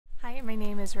Hi, my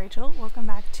name is Rachel. Welcome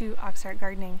back to Auxhart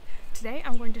Gardening. Today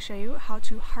I'm going to show you how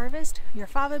to harvest your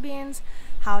fava beans,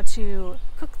 how to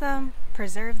cook them,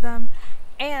 preserve them,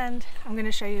 and I'm going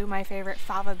to show you my favorite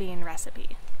fava bean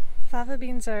recipe. Fava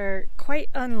beans are quite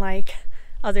unlike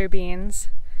other beans.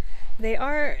 They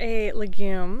are a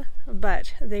legume,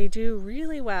 but they do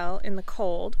really well in the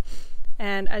cold.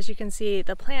 And as you can see,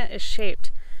 the plant is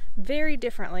shaped very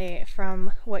differently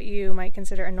from what you might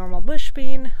consider a normal bush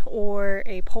bean or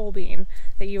a pole bean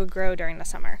that you would grow during the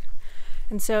summer.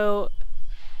 And so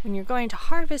when you're going to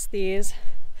harvest these,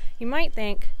 you might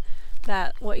think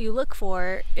that what you look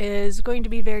for is going to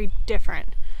be very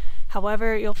different.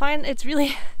 However, you'll find it's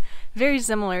really very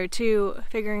similar to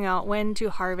figuring out when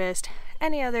to harvest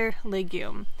any other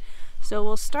legume. So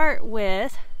we'll start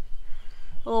with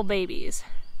little babies.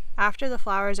 After the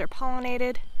flowers are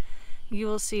pollinated, you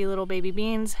will see little baby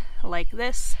beans like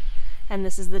this, and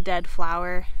this is the dead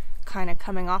flower kind of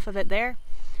coming off of it there.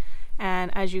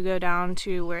 And as you go down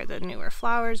to where the newer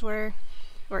flowers were,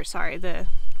 or sorry, the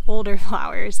older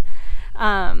flowers,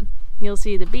 you'll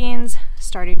see the beans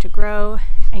starting to grow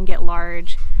and get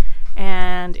large.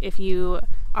 And if you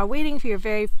are waiting for your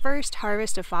very first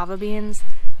harvest of fava beans,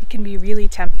 it can be really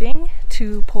tempting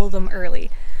to pull them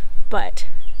early, but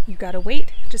you've got to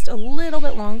wait just a little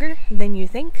bit longer than you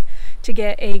think to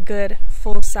get a good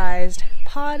full-sized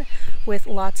pod with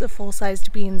lots of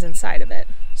full-sized beans inside of it.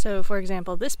 So for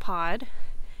example, this pod,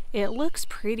 it looks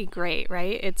pretty great,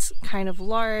 right? It's kind of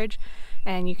large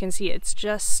and you can see it's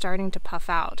just starting to puff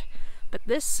out, but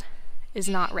this is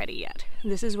not ready yet.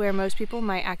 This is where most people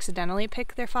might accidentally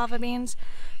pick their fava beans,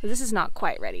 but this is not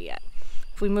quite ready yet.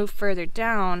 If we move further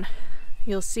down,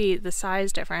 you'll see the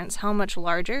size difference, how much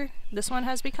larger this one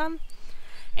has become,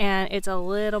 and it's a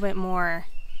little bit more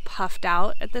puffed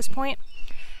out at this point.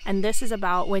 And this is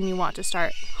about when you want to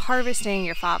start harvesting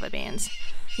your fava beans.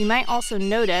 You might also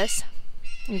notice,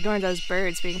 ignoring those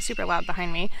birds being super loud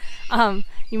behind me,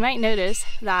 you might notice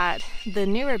that the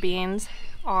newer beans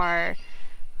are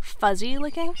fuzzy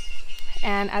looking,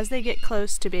 and as they get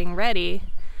close to being ready,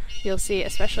 you'll see,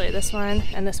 especially this one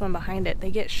and this one behind it, they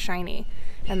get shiny,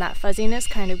 and that fuzziness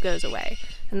kind of goes away.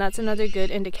 And that's another good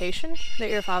indication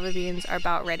that your fava beans are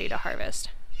about ready to harvest.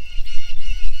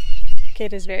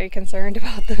 Kate is very concerned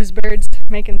about those birds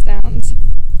making sounds.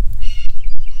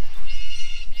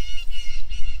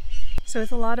 So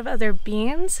with a lot of other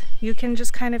beans, you can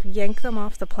just kind of yank them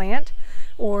off the plant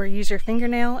or use your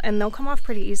fingernail and they'll come off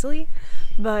pretty easily.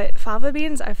 But fava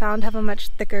beans I found have a much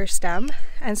thicker stem,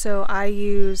 and so I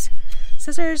use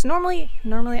scissors. Normally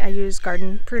I use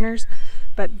garden pruners,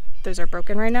 but those are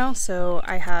broken right now, so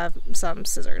I have some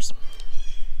scissors.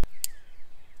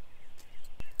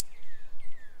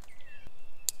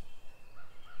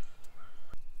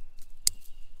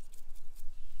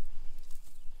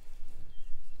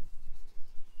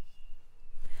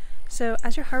 So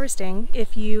as you're harvesting,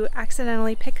 if you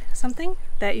accidentally pick something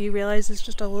that you realize is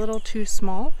just a little too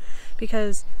small,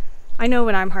 because I know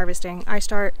when I'm harvesting, I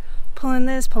start pulling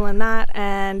this, pulling that,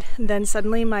 and then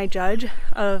suddenly my judge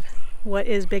of what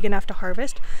is big enough to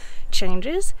harvest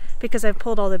changes because I've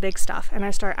pulled all the big stuff and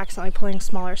I start accidentally pulling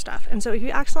smaller stuff. And so if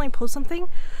you accidentally pull something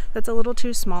that's a little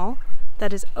too small,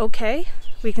 that is okay.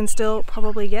 We can still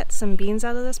probably get some beans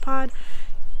out of this pod.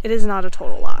 It is not a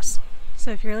total loss. So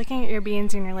if you're looking at your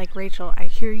beans and you're like, Rachel, I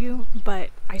hear you,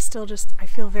 but I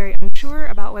feel very unsure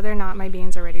about whether or not my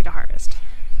beans are ready to harvest.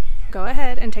 Go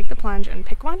ahead and take the plunge and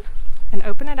pick one and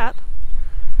open it up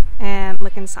and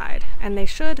look inside. And they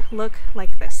should look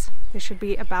like this. They should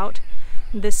be about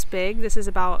this big. This is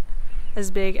about as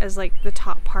big as like the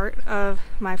top part of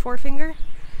my forefinger.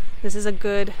 This is a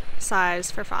good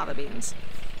size for fava beans.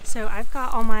 So I've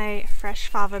got all my fresh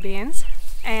fava beans,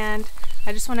 and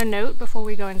I just want to note before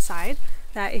we go inside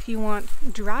that if you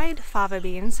want dried fava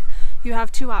beans, you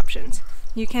have two options.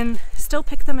 You can still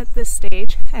pick them at this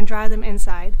stage and dry them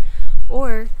inside,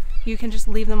 or you can just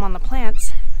leave them on the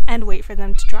plants and wait for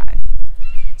them to dry.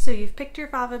 So you've picked your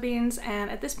fava beans, and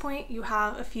at this point you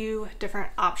have a few different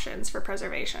options for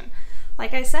preservation.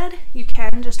 Like I said, you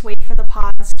can just wait for the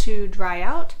pods to dry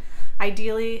out.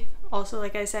 Ideally, also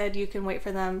like I said, you can wait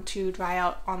for them to dry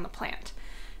out on the plant.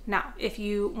 Now, if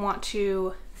you want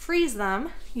to freeze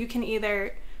them, you can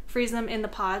either freeze them in the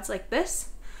pods like this,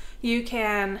 you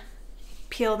can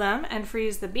peel them and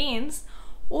freeze the beans,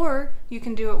 or you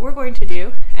can do what we're going to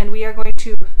do, and we are going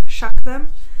to shuck them,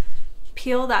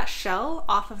 peel that shell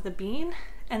off of the bean,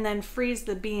 and then freeze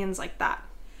the beans like that.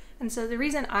 And so the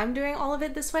reason I'm doing all of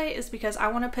it this way is because I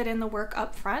want to put in the work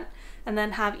up front and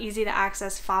then have easy to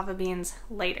access fava beans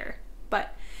later.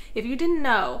 But if you didn't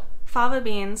know, fava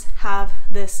beans have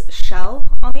this shell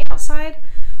on the outside,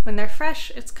 When they're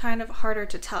fresh, it's kind of harder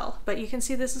to tell, but you can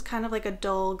see this is kind of like a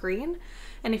dull green.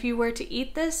 And if you were to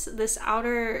eat this, this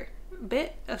outer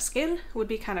bit of skin would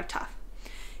be kind of tough.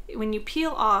 When you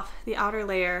peel off the outer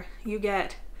layer, you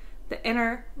get the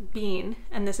inner bean,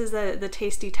 and this is the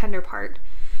tasty tender part.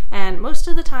 And most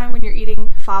of the time when you're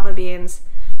eating fava beans,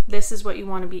 this is what you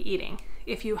want to be eating.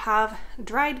 If you have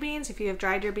dried beans, if you have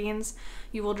dried your beans,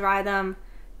 you will dry them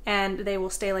and they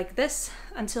will stay like this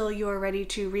until you are ready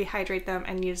to rehydrate them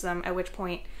and use them, at which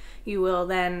point you will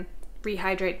then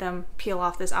rehydrate them, peel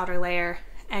off this outer layer,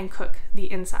 and cook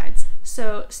the insides.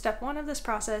 So step one of this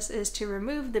process is to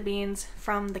remove the beans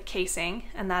from the casing,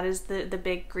 and that is the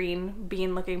big green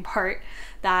bean looking part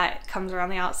that comes around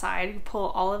the outside. You pull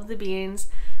all of the beans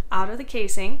out of the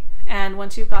casing, and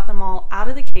once you've got them all out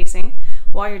of the casing,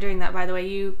 while you're doing that, by the way,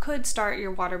 you could start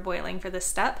your water boiling for this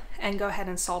step and go ahead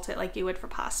and salt it like you would for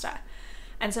pasta.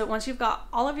 And so once you've got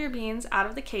all of your beans out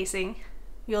of the casing,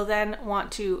 you'll then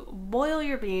want to boil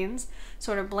your beans,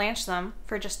 sort of blanch them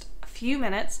for just a few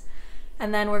minutes,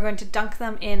 and then we're going to dunk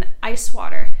them in ice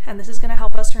water. And this is going to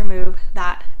help us remove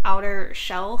that outer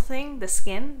shell thing, the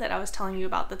skin that I was telling you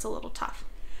about that's a little tough.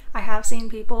 I have seen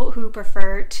people who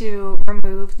prefer to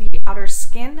remove the outer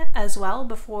skin as well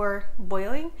before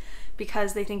boiling,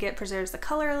 because they think it preserves the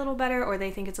color a little better, or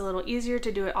they think it's a little easier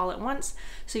to do it all at once.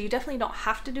 So you definitely don't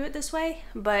have to do it this way,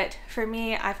 but for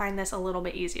me, I find this a little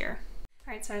bit easier.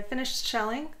 All right, so I finished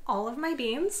shelling all of my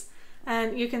beans,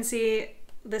 and you can see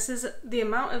this is the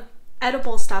amount of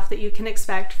edible stuff that you can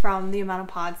expect from the amount of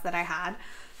pods that I had.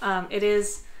 It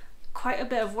is quite a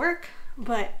bit of work,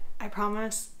 but I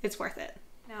promise it's worth it.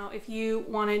 Now, if you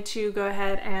wanted to go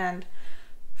ahead and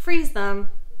freeze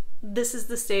them, this is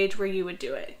the stage where you would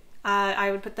do it.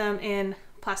 I would put them in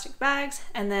plastic bags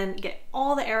and then get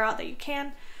all the air out that you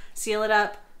can, seal it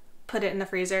up, put it in the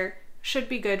freezer. Should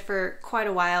be good for quite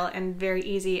a while and very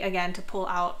easy, again, to pull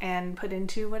out and put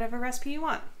into whatever recipe you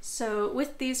want. So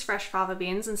with these fresh fava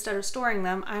beans, instead of storing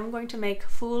them, I'm going to make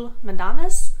full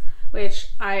madames, which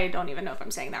I don't even know if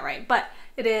I'm saying that right, but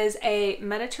it is a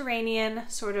Mediterranean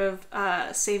sort of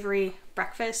savory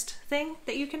breakfast thing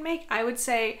that you can make. I would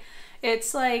say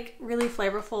it's like really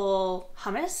flavorful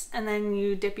hummus, and then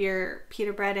you dip your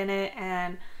pita bread in it,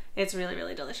 and it's really,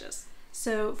 really delicious.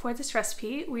 So for this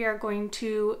recipe, we are going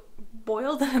to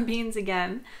boil the beans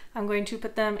again. I'm going to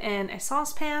put them in a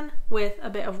saucepan with a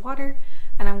bit of water,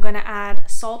 and I'm going to add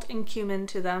salt and cumin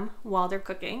to them while they're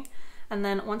cooking. And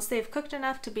then once they've cooked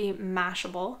enough to be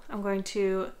mashable, I'm going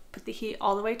to put the heat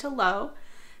all the way to low,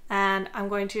 and I'm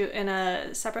going to, in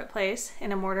a separate place,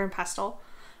 in a mortar and pestle,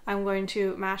 I'm going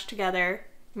to mash together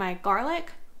my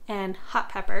garlic and hot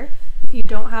pepper. If you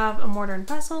don't have a mortar and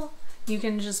pestle, you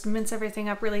can just mince everything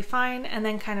up really fine and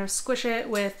then kind of squish it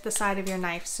with the side of your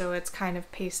knife so it's kind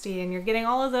of pasty and you're getting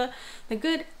all of the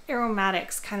good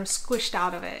aromatics kind of squished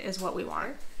out of it is what we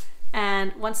want.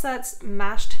 And once that's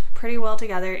mashed pretty well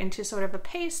together into sort of a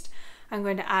paste, I'm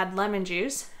going to add lemon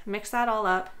juice, mix that all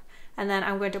up, and then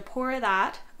I'm going to pour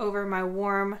that over my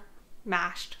warm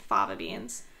mashed fava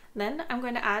beans. Then I'm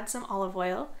going to add some olive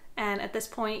oil, and at this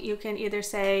point you can either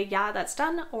say, yeah, that's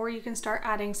done, or you can start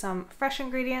adding some fresh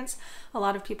ingredients. A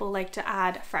lot of people like to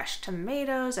add fresh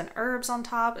tomatoes and herbs on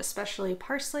top, especially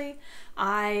parsley.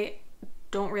 I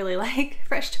don't really like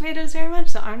fresh tomatoes very much,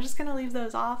 so I'm just gonna leave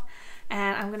those off,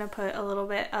 and I'm gonna put a little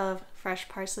bit of fresh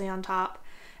parsley on top.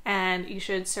 And you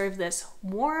should serve this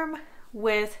warm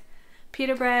with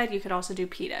pita bread. You could also do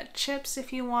pita chips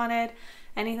if you wanted.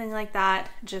 Anything like that,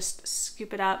 just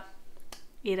scoop it up,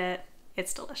 eat it,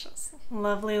 it's delicious.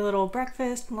 Lovely little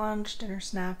breakfast, lunch, dinner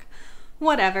snack,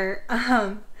 whatever.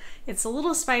 It's a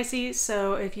little spicy,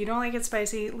 so if you don't like it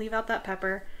spicy, leave out that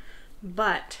pepper,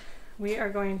 but we are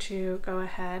going to go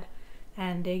ahead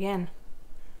and dig in.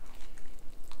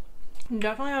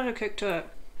 Definitely has a kick to it.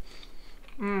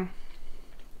 Oh,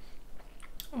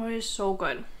 it is so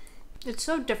good. It's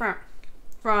so different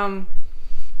from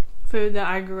food that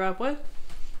I grew up with,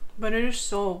 but it is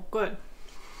so good.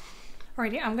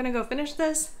 Alrighty, I'm gonna go finish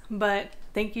this, but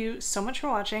thank you so much for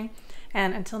watching,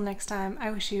 and until next time,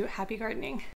 I wish you happy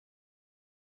gardening.